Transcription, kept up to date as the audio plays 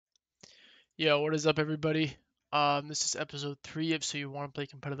Yo, what is up, everybody? This is episode 3 of So You Want to Play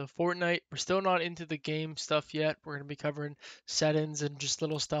Competitive Fortnite. We're still not into the game stuff yet. We're going to be covering settings and just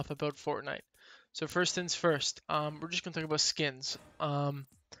little stuff about Fortnite. So first things first, we're just going to talk about skins. A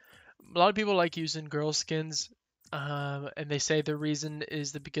lot of people like using girl skins, and they say the reason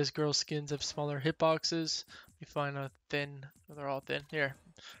is that because girl skins have smaller hitboxes. We find a thin, they're all thin. Here,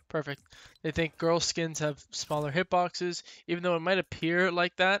 perfect. They think girl skins have smaller hitboxes, even though it might appear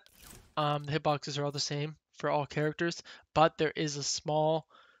like that. The hitboxes are all the same for all characters, but there is a small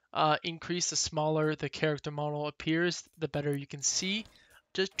increase. The smaller the character model appears, the better you can see.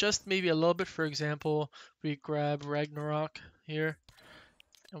 Just maybe a little bit. For example, we grab Ragnarok here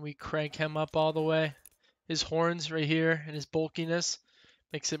and we crank him up all the way. His horns right here and his bulkiness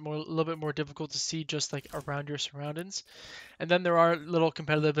makes it a little bit more difficult to see just like around your surroundings. And then there are little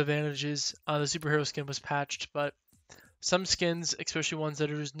competitive advantages. The superhero skin was patched, but some skins, especially ones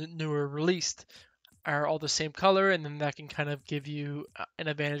that are newer released, are all the same color, and then that can kind of give you an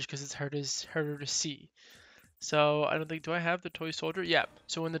advantage because it's harder to see. So I don't think, do I have the toy soldier? Yeah.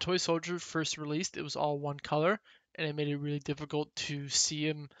 So when the toy soldier first released, it was all one color, and it made it really difficult to see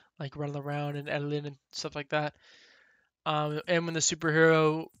him like running around and editing and stuff like that. And when the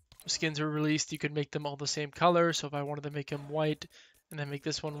superhero skins were released, you could make them all the same color. So if I wanted to make him white and then make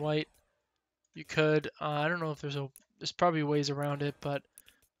this one white, you could. I don't know if there's probably ways around it, but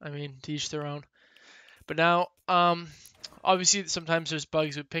I mean, to each their own. But now, obviously sometimes there's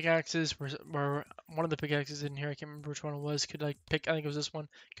bugs with pickaxes where one of the pickaxes in here, I can't remember which one it was, could like I think it was this one,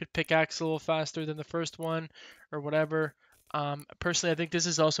 could pickaxe a little faster than the first one or whatever. Personally, I think this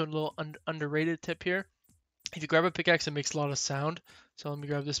is also a little underrated tip here. If you grab a pickaxe, it makes a lot of sound. So let me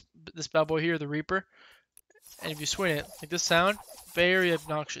grab this bad boy here, the Reaper. And if you swing it, like this sound, very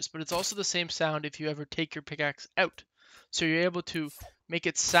obnoxious. But it's also the same sound if you ever take your pickaxe out. So you're able to make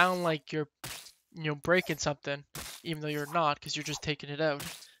it sound like you're breaking something, even though you're not, because you're just taking it out,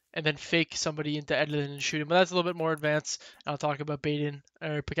 and then fake somebody into editing and shooting. But that's a little bit more advanced. I'll talk about baiting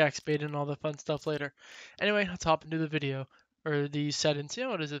or pickaxe baiting and all the fun stuff later. Anyway, let's hop into the video or the settings. Yeah,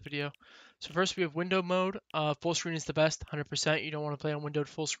 what is the video? So first we have window mode. Full screen is the best, 100%. You don't want to play on windowed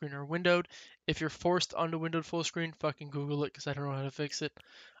full screen or windowed. If you're forced onto windowed full screen, fucking Google it because I don't know how to fix it.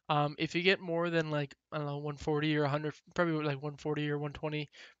 If you get more than like, I don't know, 140 or 100, probably like 140 or 120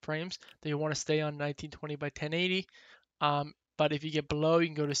 frames, then you want to stay on 1920 by 1080. But if you get below, you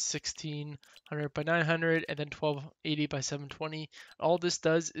can go to 1600 by 900 and then 1280 by 720. All this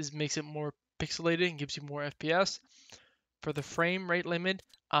does is makes it more pixelated and gives you more FPS. For the frame rate limit,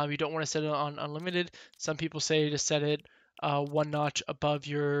 you don't want to set it on unlimited. Some people say to set it one notch above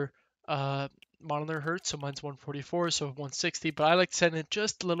your monitor hertz, so mine's 144, so 160, but I like setting it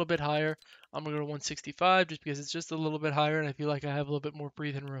just a little bit higher. I'm gonna go to 165 just because it's just a little bit higher and I feel like I have a little bit more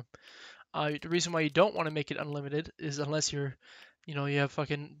breathing room. The reason why you don't want to make it unlimited is unless you have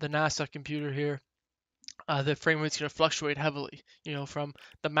fucking the NASA computer here. The frame rate's going to fluctuate heavily, from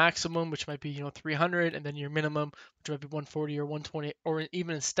the maximum, which might be, 300, and then your minimum, which might be 140 or 120, or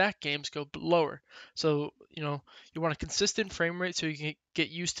even in stack games, go lower. So, you want a consistent frame rate so you can get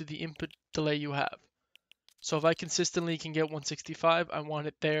used to the input delay you have. So if I consistently can get 165, I want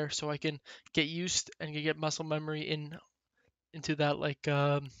it there so I can get used and get muscle memory into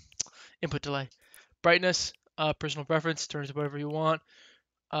that input delay. Brightness, personal preference, turn to whatever you want.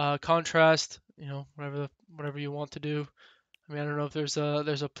 Contrast, whatever you want to do. I mean, I don't know if there's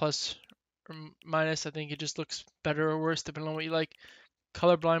a plus or minus. I think it just looks better or worse depending on what you like.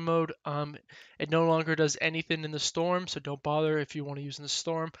 Colorblind mode, it no longer does anything in the storm, so don't bother if you want to use in the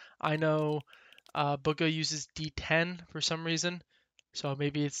storm. I know Booga uses D10 for some reason, so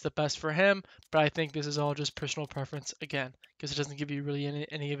maybe it's the best for him, but I think this is all just personal preference again, because it doesn't give you really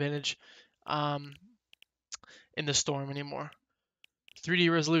any advantage in the storm anymore. 3D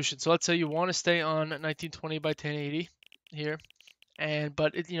resolution. So let's say you want to stay on 1920 by 1080 here,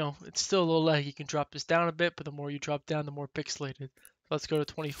 but it's still a little laggy. You can drop this down a bit, but the more you drop down, the more pixelated. So let's go to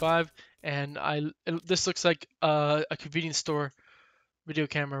 25, and this looks like a convenience store video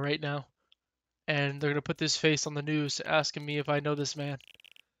camera right now, and they're gonna put this face on the news asking me if I know this man.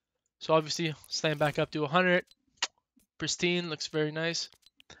 So obviously, stand back up to 100, pristine, looks very nice.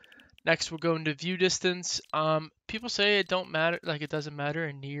 Next, we're going to view distance. People say it don't matter, like it doesn't matter,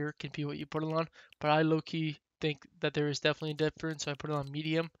 and near can be what you put it on, but I low-key think that there is definitely a difference, so I put it on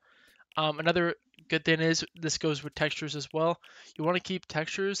medium. Another good thing is this goes with textures as well. You want to keep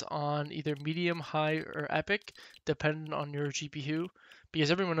textures on either medium, high, or epic, depending on your GPU, because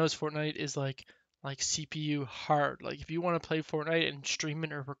everyone knows Fortnite is like like CPU hard. Like if you want to play Fortnite and stream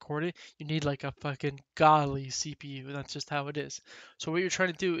it or record it, you need like a fucking godly CPU, and that's just how it is. So what you're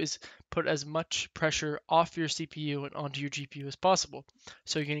trying to do is put as much pressure off your CPU and onto your GPU as possible.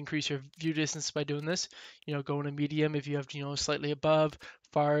 So you can increase your view distance by doing this. Going to medium if you have slightly above,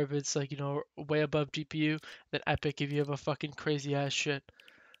 far if it's like way above GPU, then epic if you have a fucking crazy ass shit.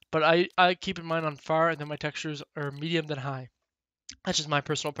 But I keep in mind on far, and then my textures are medium then high. That's just my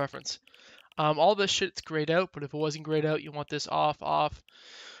personal preference. All this shit's grayed out, but if it wasn't grayed out, you want this off, off,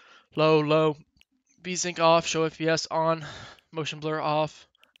 low, low, VSync off, show FPS on, motion blur off.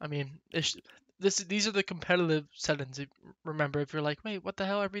 I mean, these are the competitive settings. Remember, if you're like, wait, what the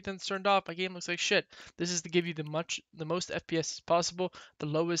hell? Everything's turned off. My game looks like shit. This is to give you the most FPS as possible, the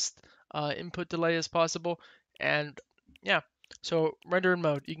lowest input delay as possible, and yeah. So render in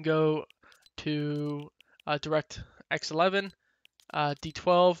mode, you can go to DirectX 11,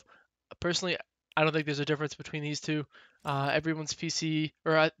 D12. Personally, I don't think there's a difference between these two. Everyone's PC,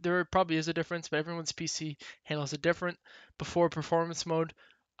 or there probably is a difference, but everyone's PC handles it different. Before performance mode,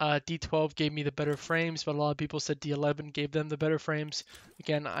 D12 gave me the better frames, but a lot of people said D11 gave them the better frames.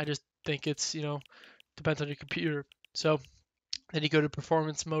 Again, I just think it's, depends on your computer. So then you go to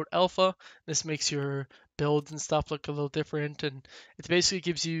performance mode alpha. This makes your builds and stuff look a little different, and it basically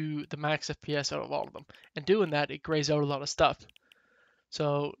gives you the max FPS out of all of them. And doing that, it grays out a lot of stuff.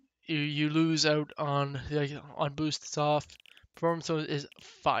 So you lose out on boost. It's off. Performance mode is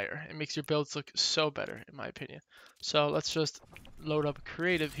fire. It makes your builds look so better, in my opinion. So let's just load up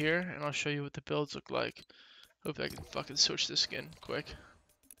creative here, and I'll show you what the builds look like. Hope I can fucking switch the skin quick.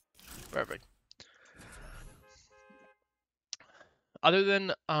 Perfect. Other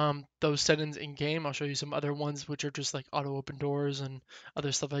than those settings in game, I'll show you some other ones which are just like auto open doors and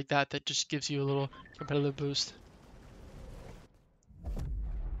other stuff like that that just gives you a little competitive boost.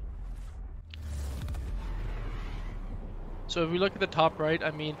 So if we look at the top right,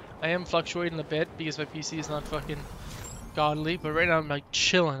 I mean, I am fluctuating a bit because my PC is not fucking godly, but right now I'm like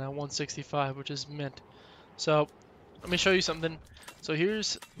chilling at 165, which is mint. So let me show you something. So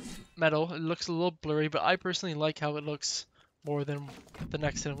here's metal. It looks a little blurry, but I personally like how it looks more than the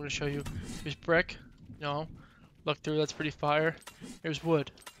next thing I'm going to show you. Here's brick. Look through, that's pretty fire. Here's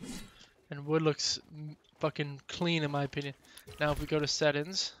wood. And wood looks fucking clean in my opinion. Now if we go to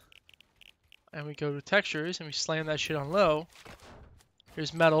settings, and we go to textures, and we slam that shit on low,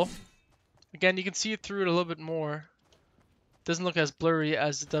 here's metal. Again, you can see it through it a little bit more. Doesn't look as blurry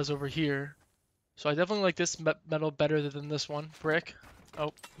as it does over here. So I definitely like this metal better than this one. Brick.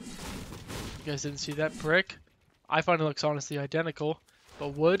 Oh, you guys didn't see that. Brick. I find it looks honestly identical.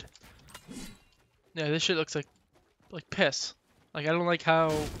 But wood. Yeah, this shit looks like piss. Like, I don't like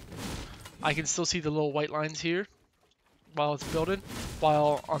how I can still see the little white lines here while it's building,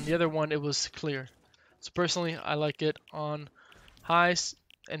 while on the other one it was clear. So personally, I like it on high,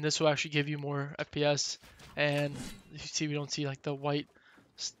 and this will actually give you more FPS. And you see, we don't see like the white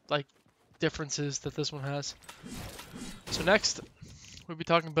like differences that this one has. So next, we'll be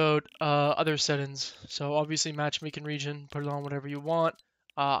talking about other settings. So obviously, matchmaking region, put it on whatever you want.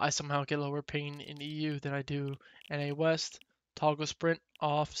 I somehow get lower ping in EU than I do NA West. Toggle sprint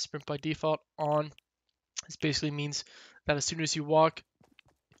off, sprint by default on. This basically means that as soon as you walk,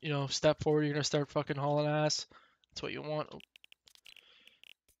 step forward, you're gonna start fucking hauling ass. That's what you want.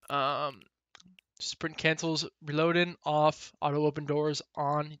 Sprint cancels, reloading off, auto open doors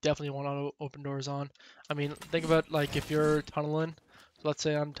on. You definitely want auto open doors on. I mean, think about like if you're tunneling. So let's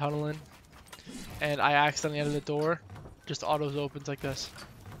say I'm tunneling, and I accidentally enter the door, just autos opens like this.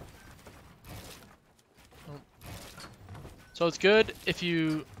 So it's good if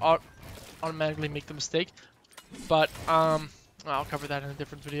you automatically make the mistake, but I'll cover that in a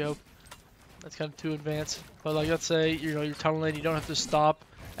different video. That's kind of too advanced. But like, let's say you're tunneling, you don't have to stop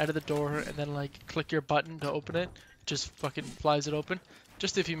out of the door and then like click your button to open it. It just fucking flies it open.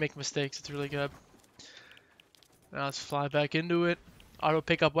 Just if you make mistakes, it's really good. Now let's fly back into it. Auto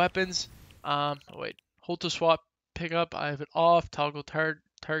pick up weapons. Wait, hold to swap pickup. I have it off. Toggle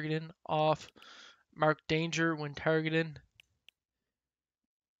targeting off. Mark danger when targeting.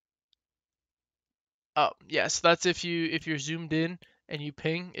 Oh, yes, that's if you're zoomed in and you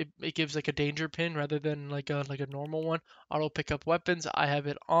ping, it gives like a danger pin rather than like a normal one. Auto pick up weapons, I have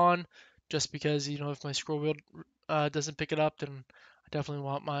it on just because if my scroll wheel doesn't pick it up, then I definitely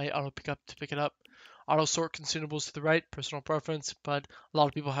want my auto pick up to pick it up. Auto sort consumables to the right, personal preference, but a lot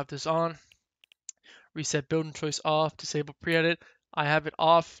of people have this on. Reset building choice off, disable pre-edit. I have it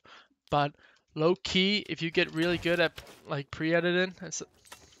off, but low key, if you get really good at like pre-editing,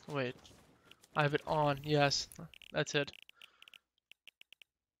 wait. I have it on, yes, that's it.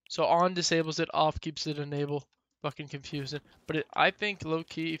 So on disables it, off keeps it enable. Fucking confusing. But I think low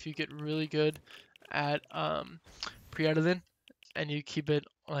key, if you get really good at pre-editing and you keep it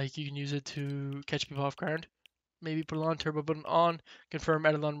like you can use it to catch people off guard, maybe put it on, turbo button on, confirm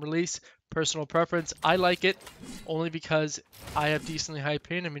edit on release, personal preference. I like it only because I have decently high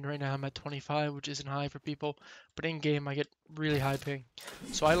ping. I mean, right now I'm at 25, which isn't high for people, but in game I get really high ping.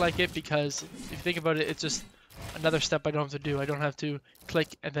 So I like it because if you think about it, it's just another step I don't have to do. I don't have to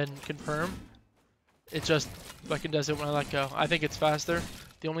click and then confirm. It just fucking does it when I let go. I think it's faster.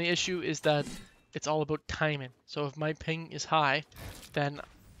 The only issue is that it's all about timing. So if my ping is high, then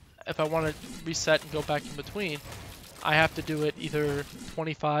if I want to reset and go back in between, I have to do it either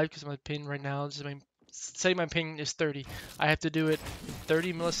 25, because my ping right now is say my ping is 30. I have to do it in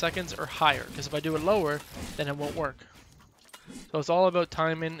 30 milliseconds or higher, because if I do it lower, then it won't work. So it's all about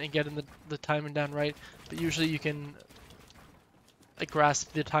timing and getting the timing down right. But usually you can like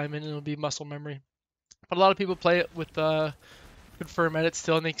grasp the timing and it'll be muscle memory. But a lot of people play it with confirm edit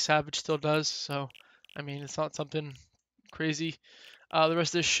still. I think Savage still does. So I mean, it's not something crazy. The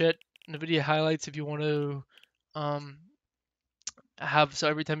rest of this shit, NVIDIA highlights, if you want to have, so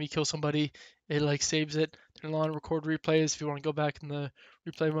every time you kill somebody, it like saves it. Turn on record replays if you want to go back in the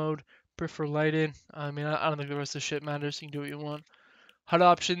replay mode. Prefer lighting. I mean, I don't think the rest of the shit matters. You can do what you want. HUD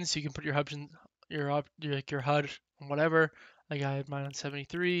options, you can put your HUD, your HUD on whatever. Like I had mine on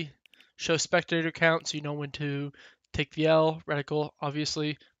 73. Show spectator count, so you know when to take the L. Reticle,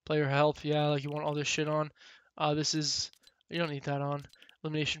 obviously. Player health, yeah, like you want all this shit on. This is, you don't need that on.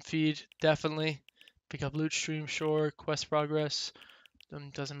 Elimination feed, definitely. Pick up loot stream, sure. Quest progress,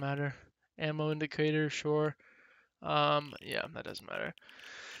 doesn't matter. Ammo indicator, sure. Yeah, that doesn't matter.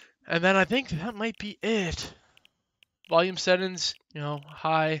 And then I think that might be it. Volume settings,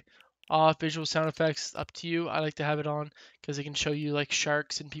 high, off, visual sound effects, up to you. I like to have it on because it can show you like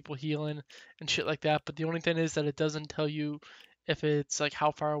sharks and people healing and shit like that. But the only thing is that it doesn't tell you if it's like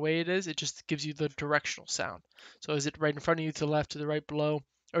how far away it is. It just gives you the directional sound. So is it right in front of you, to the left, to the right, below?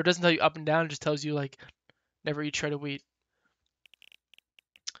 Or it doesn't tell you up and down. It just tells you like never eat shredded wheat.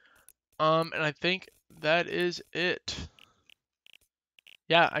 And I think that is it.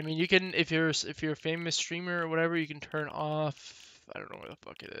 Yeah, I mean, you can, if you're a famous streamer or whatever, you can turn off, I don't know where the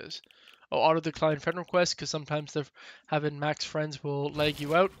fuck it is. Oh, auto decline friend requests, because sometimes having max friends will lag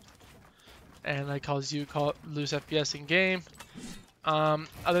you out and that causes you lose FPS in game.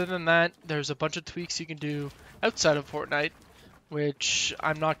 Other than that, there's a bunch of tweaks you can do outside of Fortnite, which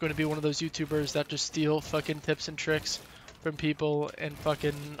I'm not going to be one of those YouTubers that just steal fucking tips and tricks from people and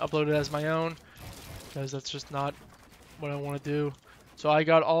fucking upload it as my own, because that's just not what I want to do. So I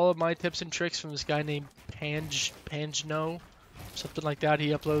got all of my tips and tricks from this guy named Panjno, something like that. He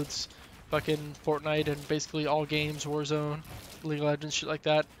uploads fucking Fortnite and basically all games, Warzone, League of Legends, shit like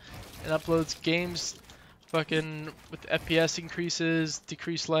that, and uploads games fucking with FPS increases,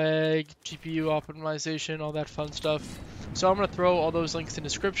 decreased lag, GPU optimization, all that fun stuff. So I'm going to throw all those links in the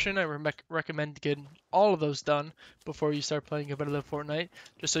description. I recommend getting all of those done before you start playing competitive Fortnite,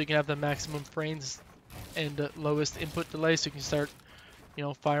 just so you can have the maximum frames and lowest input delay, so you can start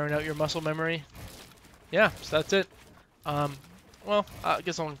firing out your muscle memory. Yeah, so that's it. Well, I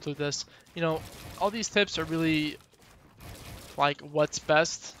guess I'll include this. All these tips are really like what's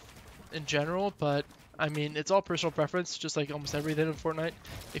best in general, but I mean, it's all personal preference, just like almost everything in Fortnite.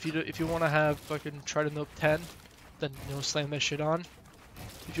 If you want to have fucking try to nope 10, then slam that shit on.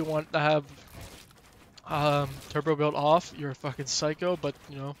 If you want to have turbo build off, you're a fucking psycho, but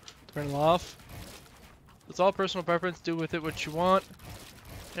turn it off. It's all personal preference. Do with it what you want.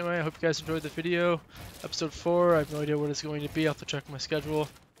 Anyway, I hope you guys enjoyed the video. Episode 4, I have no idea what it's going to be. I'll have to check my schedule.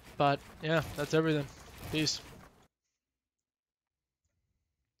 But yeah, that's everything. Peace.